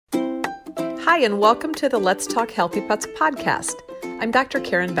Hi, and welcome to the Let's Talk Healthy Pets podcast. I'm Dr.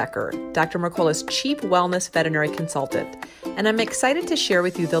 Karen Becker, Dr. Mercola's Chief Wellness Veterinary Consultant, and I'm excited to share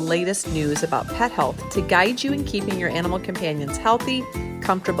with you the latest news about pet health to guide you in keeping your animal companions healthy,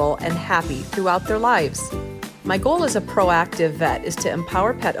 comfortable, and happy throughout their lives. My goal as a proactive vet is to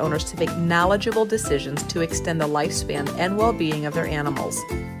empower pet owners to make knowledgeable decisions to extend the lifespan and well-being of their animals.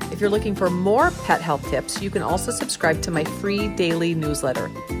 If you're looking for more pet health tips, you can also subscribe to my free daily newsletter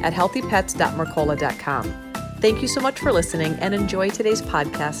at healthypets.mercola.com. Thank you so much for listening and enjoy today's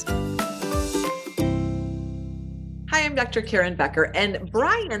podcast. Hi, I'm Dr. Karen Becker, and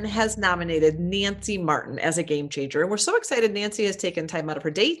Brian has nominated Nancy Martin as a game changer. And we're so excited Nancy has taken time out of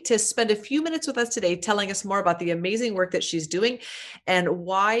her day to spend a few minutes with us today, telling us more about the amazing work that she's doing and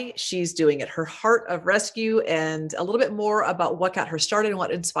why she's doing it, her heart of rescue, and a little bit more about what got her started and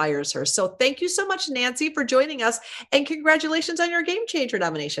what inspires her. So thank you so much, Nancy, for joining us, and congratulations on your game changer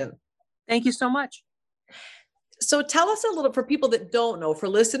nomination. Thank you so much. So tell us a little, for people that don't know, for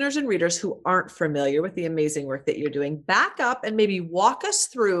listeners and readers who aren't familiar with the amazing work that you're doing, back up and maybe walk us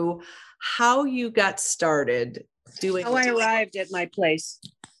through how you got started doing. How I arrived at my place.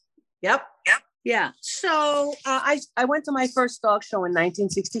 Yep. Yeah. So I went to my first dog show in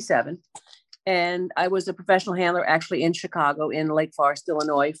 1967, and I was a professional handler actually in Chicago, in Lake Forest,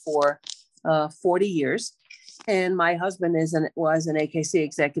 Illinois, for 40 years. And my husband was an AKC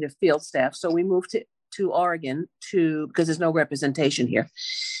executive field staff. So we moved to Oregon because there's no representation here.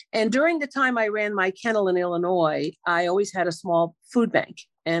 And during the time I ran my kennel in Illinois, I always had a small food bank,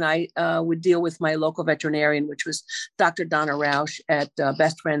 and I would deal with my local veterinarian, which was Dr. Donna Rausch at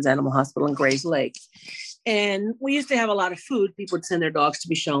Best Friends Animal Hospital in Grays Lake. And we used to have a lot of food. People would send their dogs to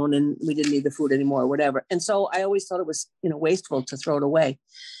be shown, and we didn't need the food anymore or whatever. And so I always thought it was, wasteful to throw it away.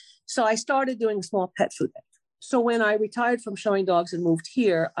 So I started doing a small pet food bank. So when I retired from showing dogs and moved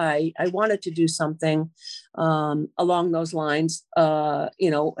here, I wanted to do something along those lines,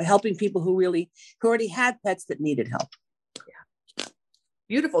 helping people who already had pets that needed help. Yeah.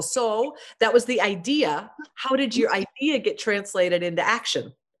 Beautiful. So that was the idea. How did your idea get translated into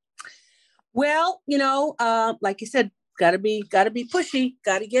action? Well, like you said, gotta be pushy,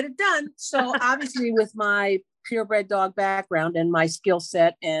 gotta get it done. So obviously with my purebred dog background and my skill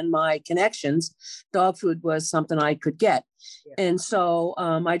set and my connections, dog food was something I could get. Yeah. And so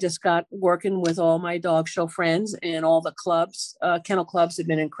I just got working with all my dog show friends, and all the clubs, kennel clubs have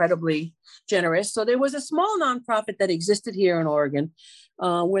been incredibly generous. So there was a small nonprofit that existed here in Oregon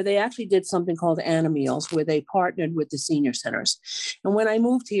where they actually did something called Animeals, where they partnered with the senior centers. And when I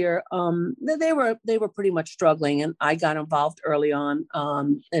moved here, they were pretty much struggling, and I got involved early on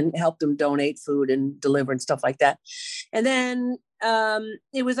and helped them donate food and deliver and stuff like that. And then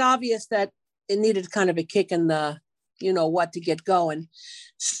it was obvious that it needed kind of a kick in the what to get going.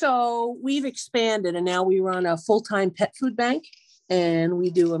 So we've expanded, and now we run a full-time pet food bank, and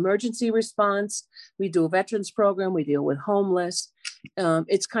we do emergency response. We do a veterans program. We deal with homeless.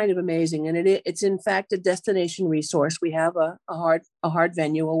 It's kind of amazing. And it's in fact a destination resource. We have a hard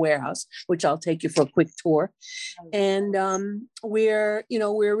venue, a warehouse, which I'll take you for a quick tour. And we're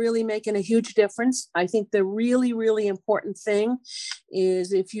really making a huge difference. I think the really, really important thing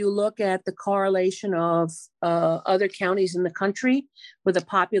is if you look at the correlation of other counties in the country with a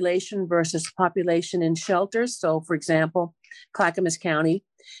population versus population in shelters. So for example, Clackamas County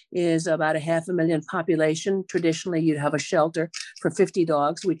is about 500,000 population. Traditionally, you'd have a shelter for 50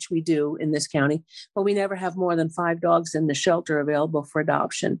 dogs, which we do in this county, but we never have more than 5 dogs in the shelter available for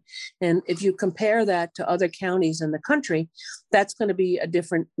adoption. And if you compare that to other counties in the country, that's going to be a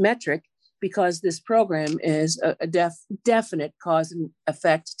different metric, because this program is a definite cause and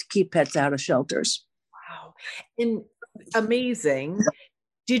effect to keep pets out of shelters. Wow. And amazing.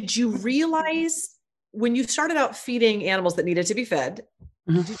 Did you realize when you started out feeding animals that needed to be fed,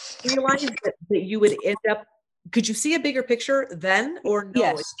 did you realize that you would end up, could you see a bigger picture then or no?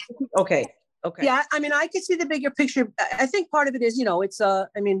 Yes. Okay. Yeah. I mean, I could see the bigger picture. I think part of it is,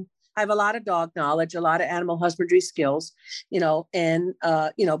 I have a lot of dog knowledge, a lot of animal husbandry skills, and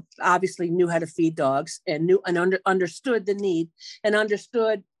obviously knew how to feed dogs and understood the need and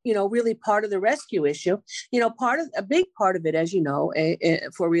understood, really part of the rescue issue. A big part of it, as you know,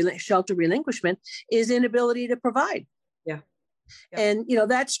 for shelter relinquishment is inability to provide. Yeah. And,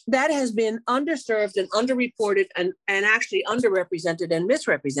 that has been underserved and underreported and actually underrepresented and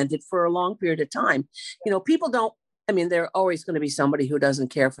misrepresented for a long period of time. People don't, there are always going to be somebody who doesn't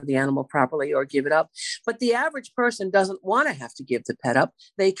care for the animal properly or give it up. But the average person doesn't want to have to give the pet up.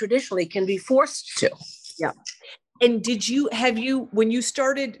 They traditionally can be forced to. Yeah. And when you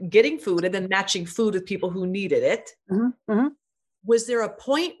started getting food and then matching food with people who needed it, Was there a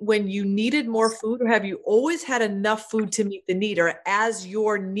point when you needed more food, or have you always had enough food to meet the need? Or as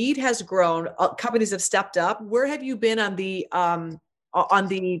your need has grown, companies have stepped up. Where have you been on the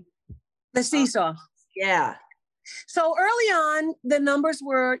seesaw? Yeah. So early on, the numbers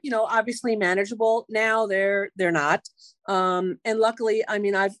were, obviously manageable. Now they're not. And luckily, I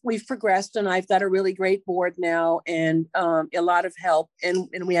mean, we've progressed, and I've got a really great board now, and a lot of help. And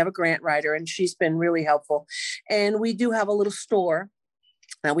we have a grant writer, and she's been really helpful. And we do have a little store.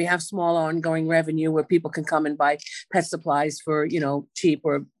 Now we have small ongoing revenue where people can come and buy pet supplies for, cheap,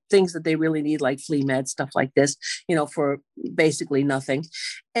 or things that they really need, like flea meds, stuff like this, for basically nothing.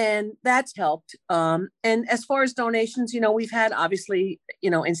 And that's helped. And as far as donations, we've had obviously,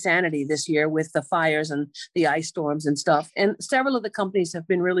 insanity this year with the fires and the ice storms and stuff. And several of the companies have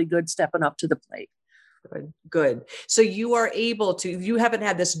been really good stepping up to the plate. Good. So you haven't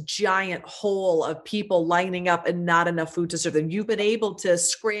had this giant hole of people lining up and not enough food to serve them. You've been able to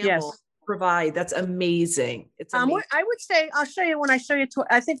scramble. Yes. Provide. That's amazing. It's amazing. I would say, I'll show you when I show you.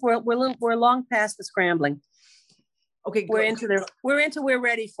 I think we're long past the scrambling. Okay, we're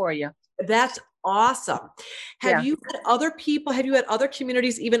ready for you. That's awesome. Have you had other people? Have you had other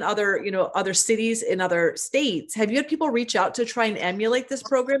communities, even other cities in other states? Have you had people reach out to try and emulate this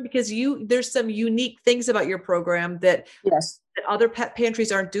program? Because there's some unique things about your program that other pet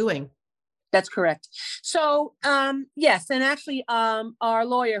pantries aren't doing. That's correct. So, yes. And actually, our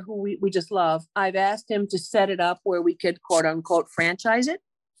lawyer, who we just love, I've asked him to set it up where we could, quote unquote, franchise it.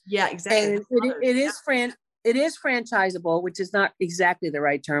 Yeah, exactly. And it is franchisable, which is not exactly the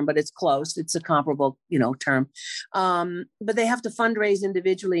right term, but it's close. It's a comparable, term. But they have to fundraise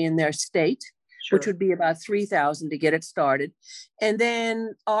individually in their state, which would be about $3,000 to get it started. And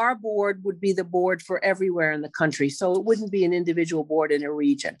then our board would be the board for everywhere in the country. So it wouldn't be an individual board in a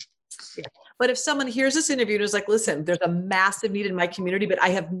region. Yeah. But if someone hears this interview and is like, listen, there's a massive need in my community, but I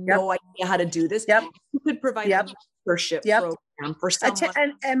have no idea how to do this. You could provide a mentorship program for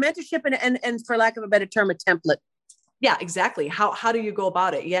someone. And mentorship and for lack of a better term, a template. Yeah, exactly. How do you go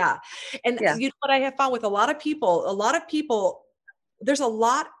about it? Yeah. And you know what I have found with a lot of people, there are a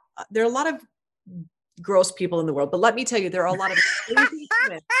lot of gross people in the world, but let me tell you, there are a lot of amazing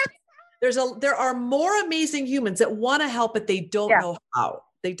humans. There are more amazing humans that want to help, but they don't know how.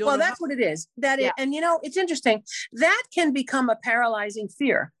 They don't. Well, that's what it is. Is, and it's interesting. That can become a paralyzing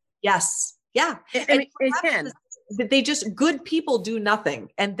fear. Yes. Yeah. It can. Good people do nothing.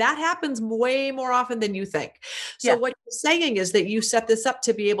 And that happens way more often than you think. So what you're saying is that you set this up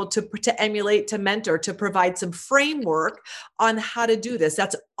to be able to emulate, to mentor, to provide some framework on how to do this.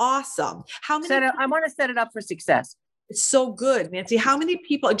 That's awesome. I want to set it up for success. It's so good, Nancy. How many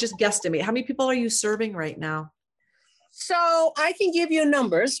people, just guesstimate, how many people are you serving right now? So I can give you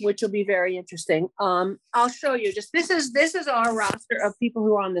numbers, which will be very interesting. I'll show you. This is our roster of people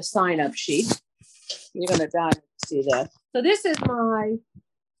who are on the sign-up sheet. You're going to die to see that. So this is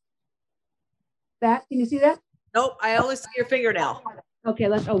that. Can you see that? Nope. I only see your fingernail. Okay.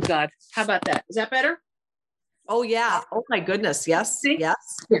 Oh God. How about that? Is that better? Oh yeah. Oh my goodness. Yes. See? Yes.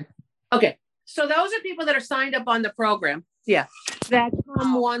 Yeah. Okay. So those are people that are signed up on the program. Yeah. That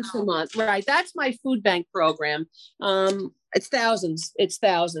come once a month. Right. That's my food bank program. It's thousands.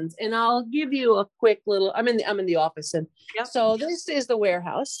 And I'll give you a quick little, I'm in the office. And so this is the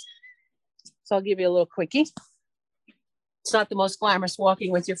warehouse. So I'll give you a little quickie. It's not the most glamorous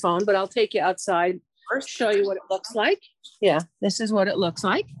walking with your phone, but I'll take you outside first, show you what it looks like. Yeah. This is what it looks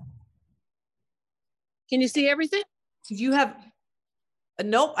like. Can you see everything? You have,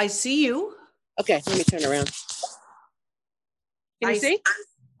 nope. I see you. Okay. Let me turn around. Can you see?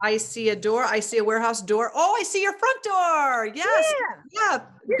 I see a door. I see a warehouse door. Oh, I see your front door. Yes. Yeah.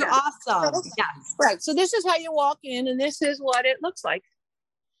 Awesome. Yes. Right. So this is how you walk in, and this is what it looks like.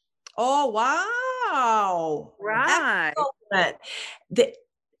 Oh, wow. Right.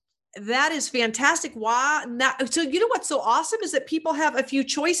 That is fantastic. Wow. So you know what's so awesome is that people have a few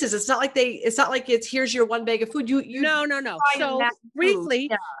choices. It's not like it's here's your one bag of food. No. So briefly,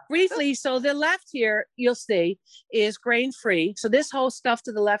 so the left here you'll see is grain free. So this whole stuff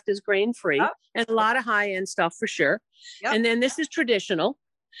to the left is grain free and a lot of high end stuff for sure. Yep. And then this is traditional.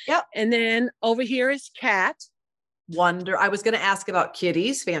 Yep. And then over here is cat. I was going to ask about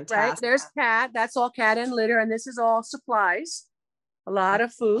kitties. Fantastic. Right. There's cat. That's all cat and litter. And this is all supplies. A lot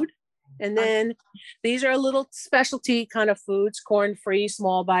of food. And then these are little specialty kind of foods, corn-free,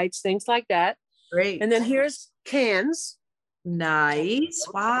 small bites, things like that. Great. And then here's cans. Nice.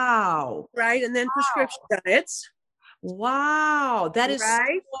 Wow. Right. And then prescription diets. Wow. That is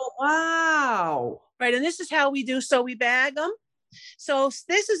right. Wow. Right. And this is how we do. So we bag them. So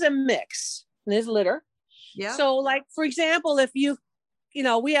this is a mix. There's litter. Yeah. So like, for example, if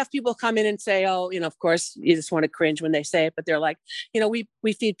we have people come in and say, oh, of course you just want to cringe when they say it, but they're like,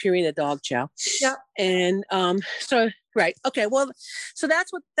 we feed Purina dog chow. Yeah. And so, right. Okay. Well, so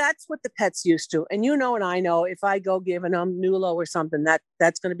that's what the pet's used to. And and I know if I go giving them Nulo or something,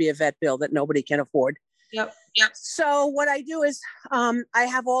 that's going to be a vet bill that nobody can afford. Yep. So what I do is I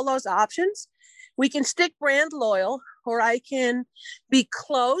have all those options. We can stick brand loyal, or I can be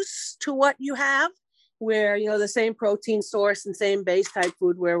close to what you have, where, the same protein source and same base type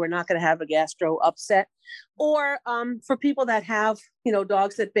food, where we're not going to have a gastro upset. Or for people that have,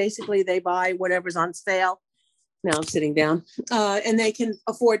 dogs that basically they buy whatever's on sale. Now I'm sitting down, and they can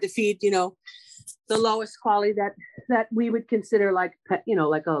afford to feed, the lowest quality that we would consider like,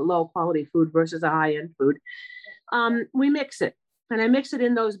 like a low quality food versus a high end food. We mix it, and I mix it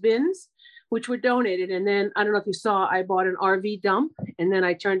in those bins, which were donated. And then I don't know if you saw, I bought an RV dump, and then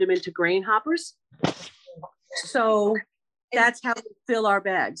I turned them into grain hoppers. So that's how we fill our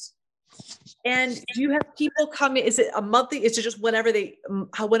bags. And do you have people come in? Is it a monthly? Is it just whenever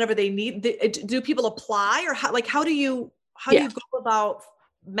they need? Do people apply, or how do you go about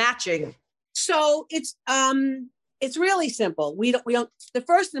matching? So it's really simple. We don't. The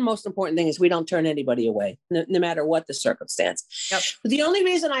first and most important thing is we don't turn anybody away, no matter what the circumstance. Yep. But the only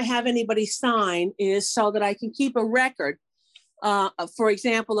reason I have anybody sign is so that I can keep a record, for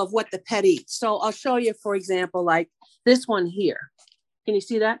example, of what the pet eats. So I'll show you, for example, like this one here. Can you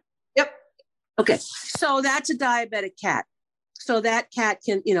see that? Yep. Okay. So that's a diabetic cat. So that cat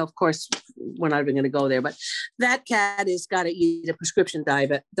can, of course, we're not even going to go there, but that cat has got to eat a prescription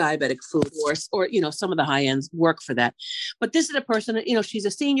diabetic food, or some of the high ends work for that. But this is a person, she's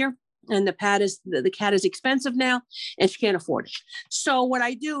a senior, and the cat is expensive now, and she can't afford it. So what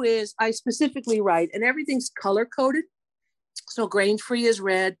I do is I specifically write, and everything's color coded. So grain-free is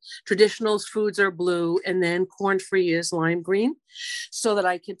red, traditional foods are blue, and then corn-free is lime green, so that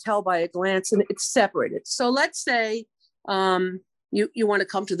I can tell by a glance, and it's separated. So let's say you want to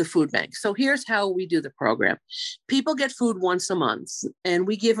come to the food bank. So here's how we do the program. People get food once a month, and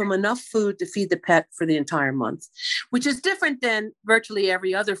we give them enough food to feed the pet for the entire month, which is different than virtually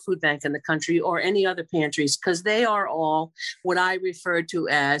every other food bank in the country or any other pantries, because they are all what I refer to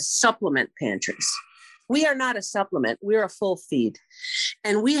as supplement pantries. We are not a supplement. We're a full feed,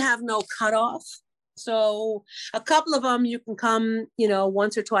 and we have no cutoff. So a couple of them, you can come,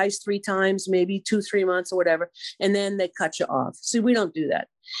 once or twice, 3 times, maybe 2-3 months or whatever, and then they cut you off. See, we don't do that,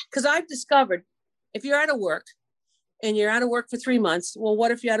 because I've discovered if you're out of work and you're out of work for 3 months, well,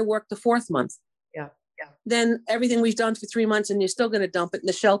 what if you're out of work the 4th month? Yeah. Then everything we've done for 3 months, and you're still going to dump it in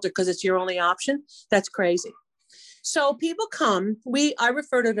the shelter because it's your only option. That's crazy. So people come, I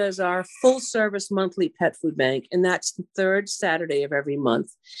refer to it as our full service monthly pet food bank, and that's the 3rd Saturday of every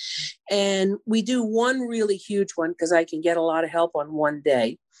month. And we do one really huge one because I can get a lot of help on one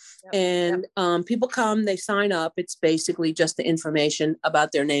day. Yep. And people come, they sign up. It's basically just the information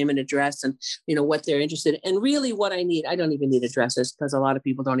about their name and address, and what they're interested in. And really what I need, I don't even need addresses because a lot of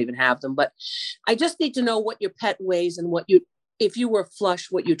people don't even have them, but I just need to know what your pet weighs and if you were flush,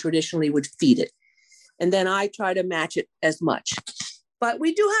 what you traditionally would feed it. And then I try to match it as much. But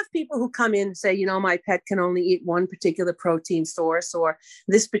we do have people who come in and say, my pet can only eat one particular protein source, or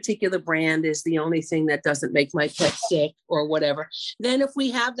this particular brand is the only thing that doesn't make my pet sick, or whatever. Then if we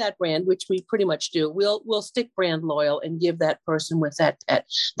have that brand, which we pretty much do, we'll stick brand loyal and give that person with that pet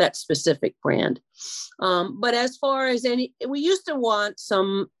that specific brand. But as far as we used to want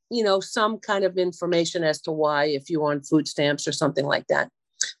some kind of information as to why, if you're on food stamps or something like that.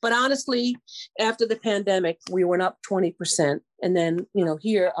 But honestly, after the pandemic, we went up 20%. And then,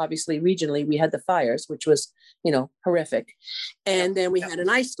 here, obviously, regionally, we had the fires, which was, horrific. And then we had an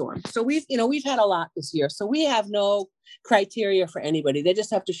ice storm. So we've had a lot this year. So we have no criteria for anybody. They just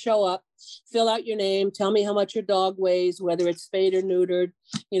have to show up, fill out your name, tell me how much your dog weighs, whether it's spayed or neutered.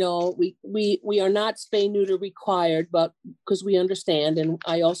 We are not spay neuter required, but because we understand, and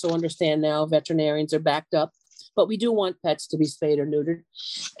I also understand now veterinarians are backed up. But we do want pets to be spayed or neutered.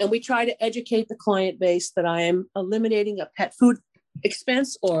 And we try to educate the client base that I am eliminating a pet food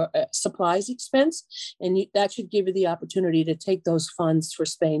expense or a supplies expense. And that should give you the opportunity to take those funds for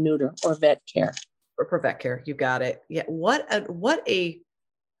spay, neuter, or vet care. For vet care. You got it. Yeah. What a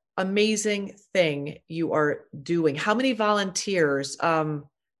amazing thing you are doing. How many volunteers help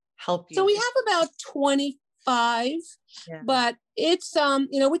you? So we have about 25, but it's,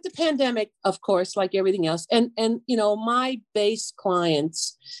 with the pandemic, of course, like everything else. And my base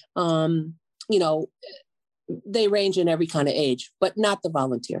clients, they range in every kind of age, but not the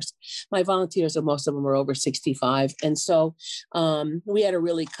volunteers. My volunteers are, most of them are over 65. And so we had to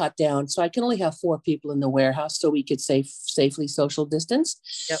really cut down. So I can only have 4 people in the warehouse so we could safely social distance.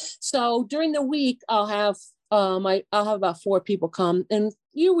 Yep. So during the week, I'll have about 4 people come, and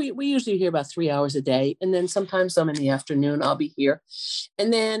we usually hear about 3 hours a day. And then sometimes some in the afternoon, I'll be here.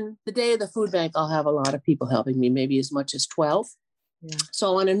 And then the day of the food bank, I'll have a lot of people helping me, maybe as much as 12. Yeah.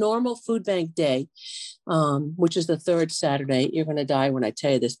 So on a normal food bank day, which is the 3rd Saturday, you're going to die when I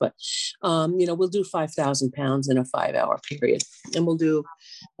tell you this, but, we'll do 5,000 pounds in a 5-hour period. And we'll do,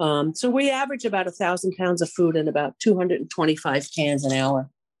 so we average about 1,000 pounds of food and about 225 cans an hour.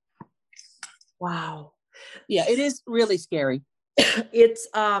 Wow. Yeah, it is really scary. It's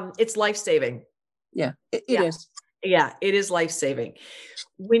life-saving. Yeah, it is. Yeah, it is life-saving.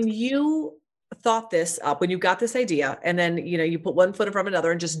 When you thought this up, when you got this idea, and then, you put one foot in front of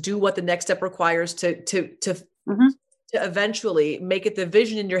another and just do what the next step requires to eventually make it, the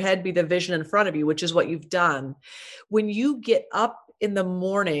vision in your head be the vision in front of you, which is what you've done. When you get up in the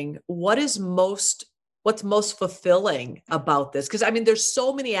morning, what's most fulfilling about this? Because there's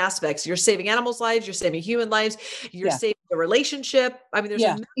so many aspects. You're saving animals' lives, you're saving human lives, you're saving the relationship.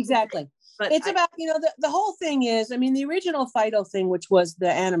 There's exactly. But it's about, the whole thing is, the original Fido thing, which was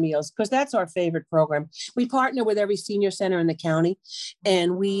the Animeals, because that's our favorite program. We partner with every senior center in the county,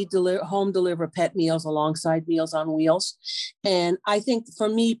 and we home deliver pet meals alongside Meals on Wheels. And I think for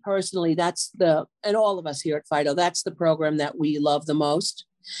me personally, and all of us here at Fido, that's the program that we love the most.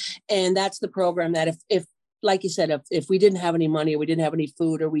 And that's the program that if like you said, if we didn't have any money or we didn't have any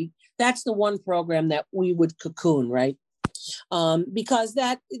food, that's the one program that we would cocoon, right? Because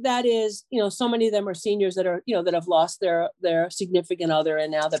that is, so many of them are seniors that are, that have lost their significant other,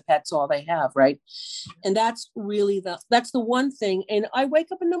 and now the pet's all they have, right? And that's really that's the one thing. And I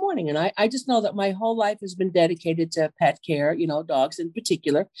wake up in the morning and I just know that my whole life has been dedicated to pet care, dogs in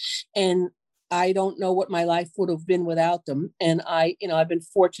particular. And I don't know what my life would have been without them. And I've been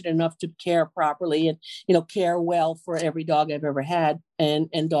fortunate enough to care properly and, care well for every dog I've ever had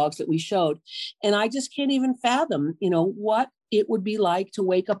and dogs that we showed. And I just can't even fathom, what it would be like to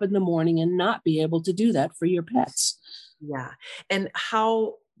wake up in the morning and not be able to do that for your pets. Yeah. And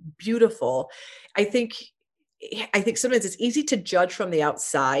how beautiful. I think sometimes it's easy to judge from the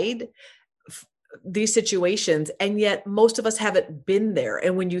outside these situations, and yet most of us haven't been there.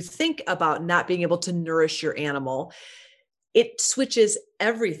 And when you think about not being able to nourish your animal, it switches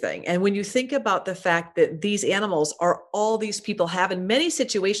everything. And when you think about the fact that these animals are all these people have in many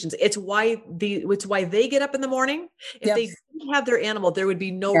situations, it's why they get up in the morning. If they didn't have their animal, there would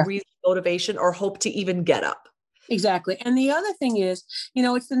be no reason, motivation, or hope to even get up. Exactly. And the other thing is,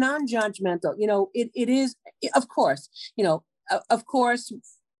 it's the non-judgmental, it is, of course,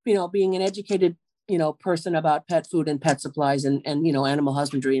 being an educated, person about pet food and pet supplies and animal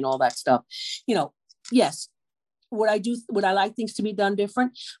husbandry and all that stuff, yes, would I like things to be done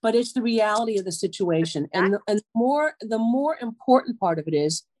different, but it's the reality of the situation. And the more important part of it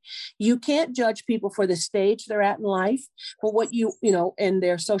is, you can't judge people for the stage they're at in life, but what and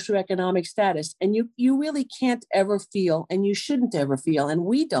their socioeconomic status. And you really can't ever feel, and you shouldn't ever feel, and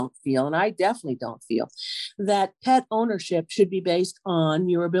we don't feel, and I definitely don't feel, that pet ownership should be based on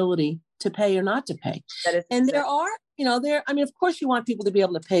your ability to pay or not to pay. And there are, of course you want people to be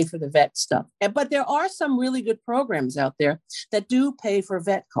able to pay for the vet stuff, but there are some really good programs out there that do pay for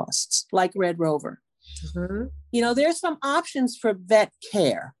vet costs, like Red Rover. Mm-hmm. There's some options for vet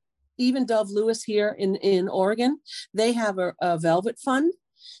care. Even Dove Lewis here in Oregon, they have a Velvet Fund.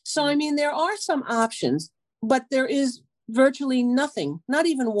 So, there are some options, but there is virtually nothing, not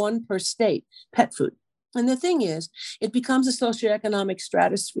even one per state, pet food. And the thing is, it becomes a socioeconomic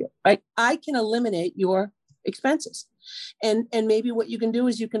stratosphere, right? I can eliminate your expenses. And maybe what you can do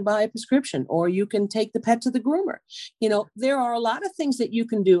is you can buy a prescription, or you can take the pet to the groomer. There are a lot of things that you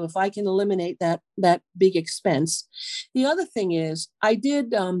can do if I can eliminate that big expense. The other thing is,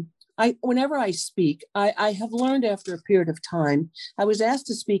 whenever I speak, I have learned after a period of time. I was asked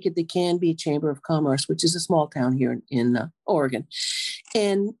to speak at the Canby Chamber of Commerce, which is a small town here in Oregon.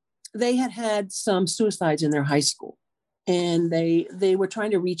 And they had some suicides in their high school. And they were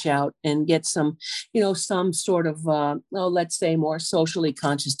trying to reach out and get some sort of, let's say, more socially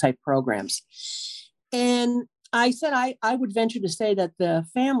conscious type programs. And I said, I would venture to say that the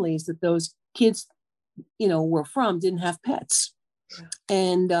families that those kids, were from didn't have pets. Yeah.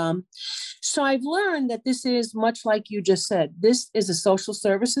 And so I've learned that this is much like you just said. This is a social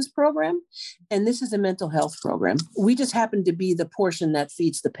services program, and this is a mental health program. We just happen to be the portion that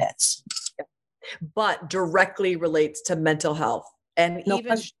feeds the pets. But directly relates to mental health. And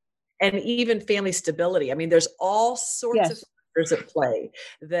and even family stability. I mean, there's all sorts of Yes. factors at play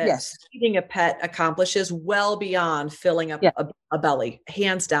that Yes. feeding a pet accomplishes well beyond filling up Yeah. a belly,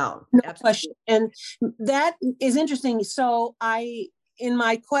 hands down. No Absolutely. question. And that is interesting. So in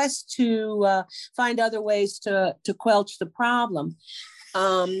my quest to find other ways to quelch the problem,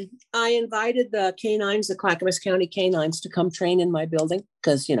 I invited the canines, the Clackamas County canines, to come train in my building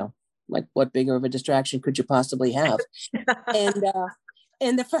because, like what bigger of a distraction could you possibly have?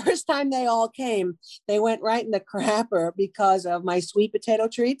 And the first time they all came, they went right in the crapper because of my sweet potato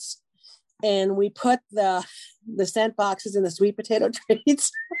treats. And we put the scent boxes in the sweet potato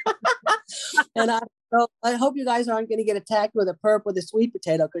treats. And I hope you guys aren't going to get attacked with a perp with a sweet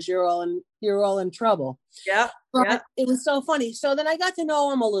potato because you're all in trouble. Yeah. But it was so funny. So then I got to know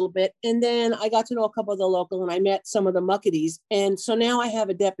them a little bit, and then I got to know a couple of the local, and I met some of the muckaties. And so now I have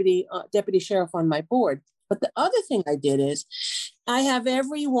a deputy sheriff on my board. But the other thing I did is I have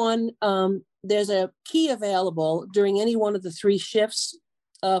everyone. There's a key available during any one of the 3 shifts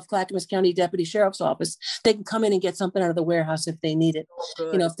of Clackamas County Deputy Sheriff's Office. They can come in and get something out of the warehouse if they need it.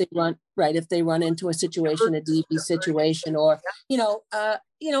 Good. If they run into a situation, a DV situation, or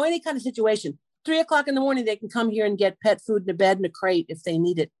any kind of situation. 3:00 in the morning, they can come here and get pet food in a bed and a crate if they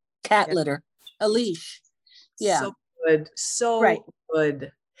need it. Cat litter, a leash. Yeah. So good. So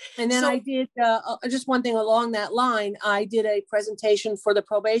good. And then I did just one thing along that line. I did a presentation for the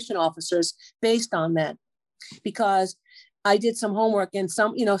probation officers based on that, because I did some homework, and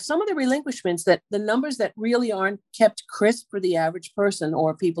some of the relinquishments, that the numbers that really aren't kept crisp for the average person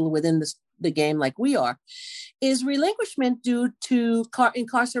or people within the game like we are, is relinquishment due to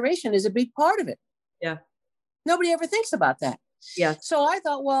incarceration is a big part of it. Yeah. Nobody ever thinks about that. Yeah. So I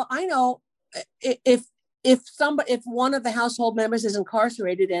thought, well, I know if one of the household members is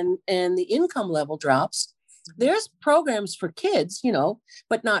incarcerated and the income level drops, there's programs for kids,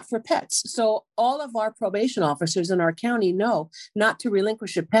 but not for pets. So all of our probation officers in our county know not to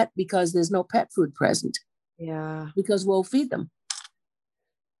relinquish a pet because there's no pet food present. Yeah. Because we'll feed them.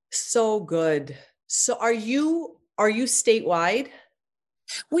 So good. So are you statewide?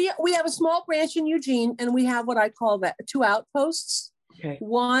 We have a small branch in Eugene, and we have what I call 2 outposts. Okay.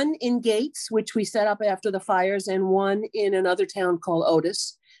 One in Gates, which we set up after the fires, and one in another town called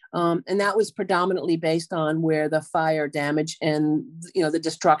Otis. And that was predominantly based on where the fire damage and, the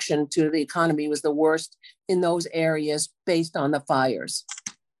destruction to the economy was the worst in those areas based on the fires.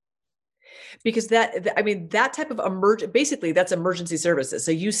 Because that type of basically that's emergency services.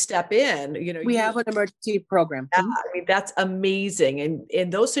 So you step in, we have an emergency program. Yeah, that's amazing. And in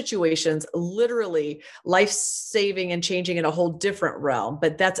those situations, literally life-saving and changing in a whole different realm.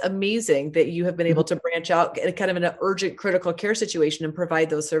 But that's amazing that you have been able to branch out kind of in an urgent critical care situation and provide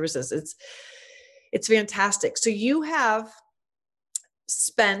those services. It's fantastic. So you have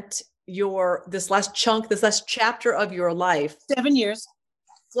spent this last chapter of your life, 7 years,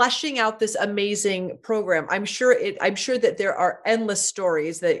 fleshing out this amazing program. I'm sure that there are endless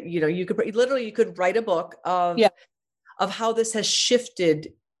stories that, you could write a book of how this has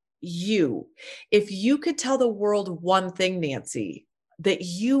shifted you. If you could tell the world one thing, Nancy, that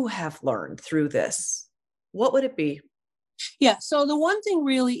you have learned through this, what would it be? Yeah. So the one thing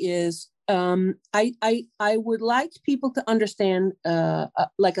really is, I would like people to understand,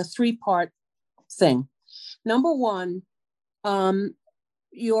 like a 3-part thing. Number one,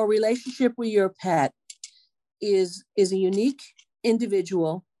 your relationship with your pet is a unique,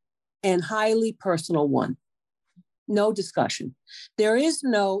 individual, and highly personal one. No discussion. There is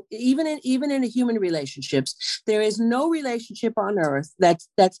no, even in human relationships, there is no relationship on earth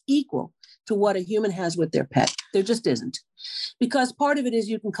that's equal to what a human has with their pet. There just isn't. Because part of it is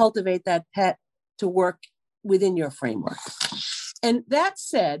you can cultivate that pet to work within your framework. And that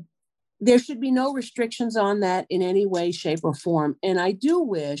said, there should be no restrictions on that in any way, shape, or form. And I do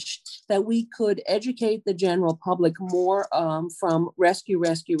wish that we could educate the general public more from rescue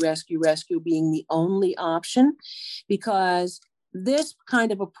being the only option, because this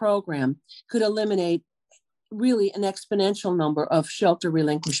kind of a program could eliminate really an exponential number of shelter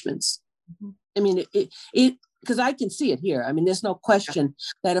relinquishments. Mm-hmm. I mean, it because I can see it here. I mean, there's no question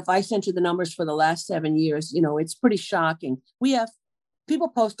that if I sent you the numbers for the last 7 years, it's pretty shocking. We have people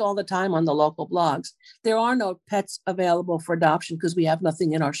post all the time on the local blogs. There are no pets available for adoption because we have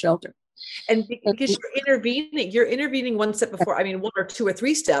nothing in our shelter. And because you're intervening one step before, 1 or 2 or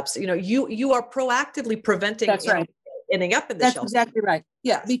 3 steps, you are proactively preventing. That's right. ending up in the That's shelter. exactly right.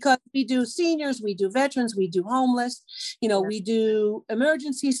 Yeah, because we do seniors, we do veterans, we do homeless, we do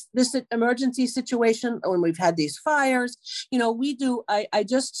this emergency situation when we've had these fires. We do, I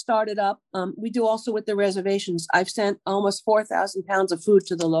just started up, we do also with the reservations. I've sent almost 4,000 pounds of food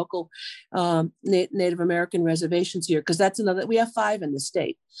to the local Native American reservations here, because we have 5 in the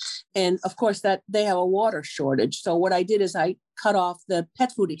state. And of course that they have a water shortage. So what I did is I cut off the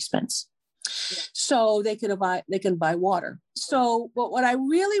pet food expense. So they can buy water. So, but what I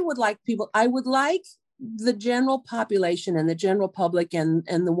really would like I would like the general population and the general public and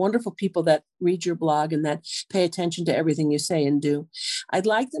the wonderful people that read your blog and that pay attention to everything you say and do. I'd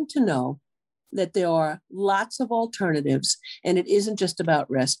like them to know that there are lots of alternatives, and it isn't just about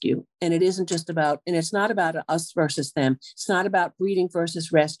rescue, and it's not about us versus them. It's not about breeding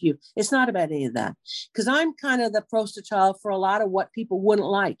versus rescue. It's not about any of that, because I'm kind of the poster child for a lot of what people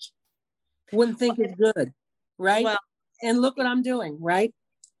wouldn't think is good, right? Well, and look what I'm doing, right?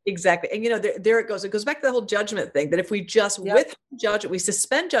 Exactly. And there it goes. It goes back to the whole judgment thing, that if we just withhold judgment, we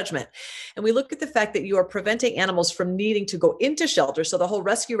suspend judgment, and we look at the fact that you are preventing animals from needing to go into shelter. So the whole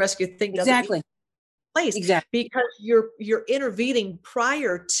rescue thing doesn't take place. Exactly. Because you're intervening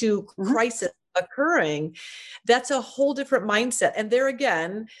prior to crisis occurring. That's a whole different mindset. And there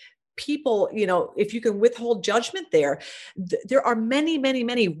again, people, if you can withhold judgment there are many, many,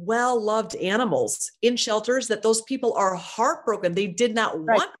 many well-loved animals in shelters that those people are heartbroken. They did not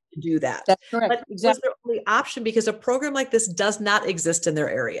want to do that. That's correct. But exactly. It was their only option, because a program like this does not exist in their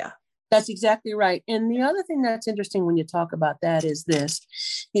area. That's exactly right. And the other thing that's interesting when you talk about that is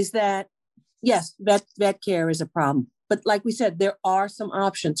that, yes, vet care is a problem. But like we said, there are some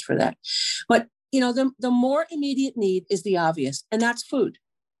options for that. But, the more immediate need is the obvious, and that's food.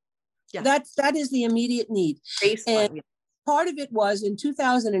 Yeah. That is the immediate need. Baseline. And part of it was in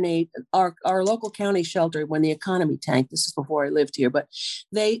 2008, our local county shelter, when the economy tanked, this is before I lived here, but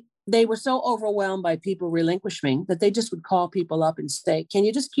they were so overwhelmed by people relinquishing that they just would call people up and say, can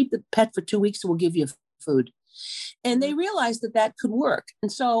you just keep the pet for 2 weeks and we'll give you food? And they realized that could work.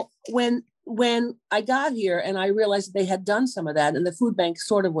 And so when I got here and I realized that they had done some of that and the food bank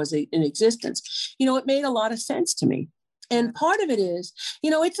sort of was in existence, it made a lot of sense to me. And part of it is,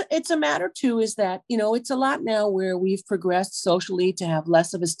 it's a matter too, is that, it's a lot now where we've progressed socially to have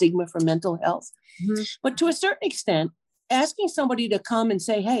less of a stigma for mental health. Mm-hmm. But to a certain extent, asking somebody to come and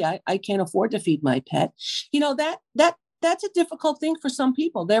say, hey, I can't afford to feed my pet, that's a difficult thing for some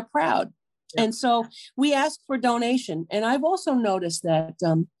people. They're proud. Yeah. And so we ask for donation. And I've also noticed that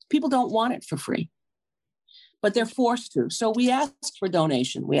people don't want it for free, but they're forced to. So we ask for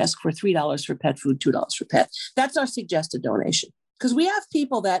donation. We ask for $3 for pet food, $2 for pet. That's our suggested donation. Because we have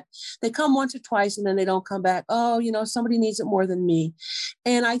people that they come once or twice and then they don't come back. Oh, somebody needs it more than me.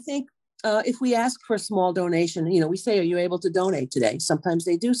 And I think if we ask for a small donation, we say, are you able to donate today? Sometimes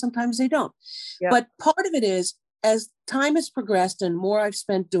they do, sometimes they don't. Yeah. But part of it is, as time has progressed and more I've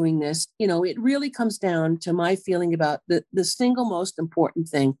spent doing this, it really comes down to my feeling about the single most important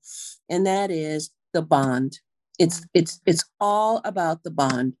thing. And that is the bond. It's all about the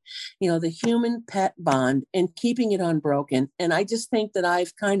bond, the human pet bond, and keeping it unbroken. And I just think that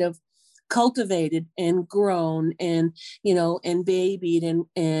I've kind of cultivated and grown and, and babied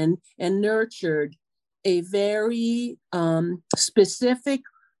and nurtured a very specific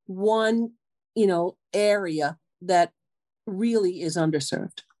one, area that really is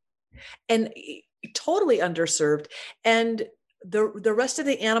underserved. And totally underserved. And the rest of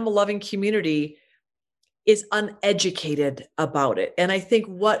the animal loving community is uneducated about it. And I think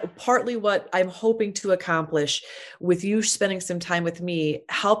partly what I'm hoping to accomplish with you spending some time with me,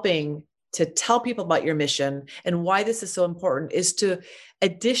 helping to tell people about your mission and why this is so important, is to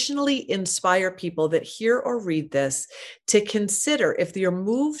additionally inspire people that hear or read this to consider if they're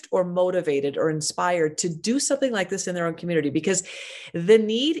moved or motivated or inspired to do something like this in their own community, because the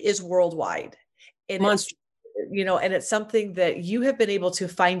need is worldwide. And and it's something that you have been able to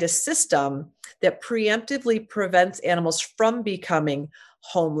find a system that preemptively prevents animals from becoming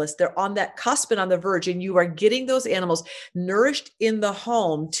homeless. They're on that cusp and on the verge, and you are getting those animals nourished in the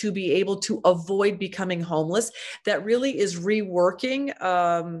home to be able to avoid becoming homeless. That really is reworking,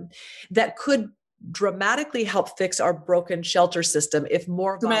 that could dramatically help fix our broken shelter system if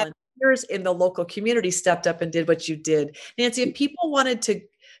more volunteers in the local community stepped up and did what you did. Nancy, if people wanted to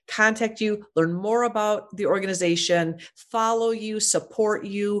contact you, learn more about the organization, follow you, support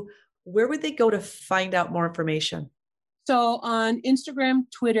you, where would they go to find out more information? So on Instagram,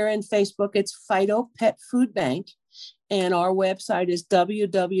 Twitter, and Facebook, it's Fido Pet Food Bank. And our website is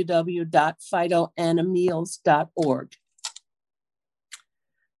www.fidoanimeals.org.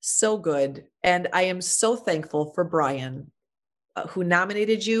 So good. And I am so thankful for Brian, who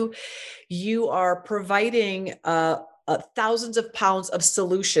nominated you. You are providing thousands of pounds of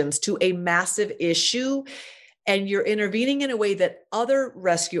solutions to a massive issue, and you're intervening in a way that other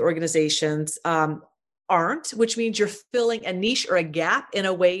rescue organizations aren't, which means you're filling a niche or a gap in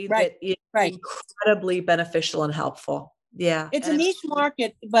a way that is incredibly beneficial and helpful. Yeah. It's a niche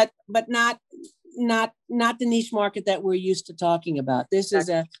market, but not the niche market that we're used to talking about. This is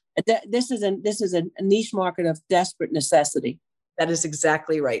a niche market of desperate necessity. That is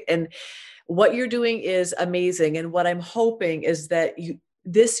exactly right. And what you're doing is amazing. And what I'm hoping is that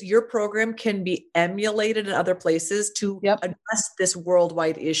your program can be emulated in other places to address this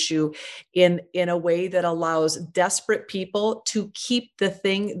worldwide issue in a way that allows desperate people to keep the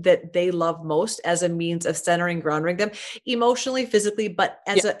thing that they love most as a means of centering, grounding them emotionally, physically, but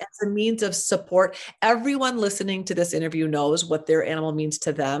as a means of support. Everyone listening to this interview knows what their animal means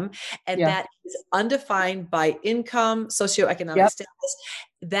to them. And that is undefined by income, socioeconomic status.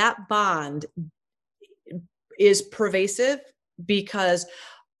 That bond is pervasive, because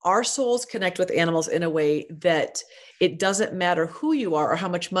our souls connect with animals in a way that it doesn't matter who you are or how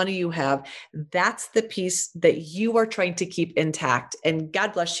much money you have. That's the piece that you are trying to keep intact. And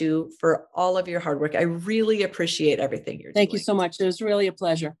God bless you for all of your hard work. I really appreciate everything you're doing. Thank you so much. It was really a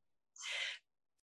pleasure.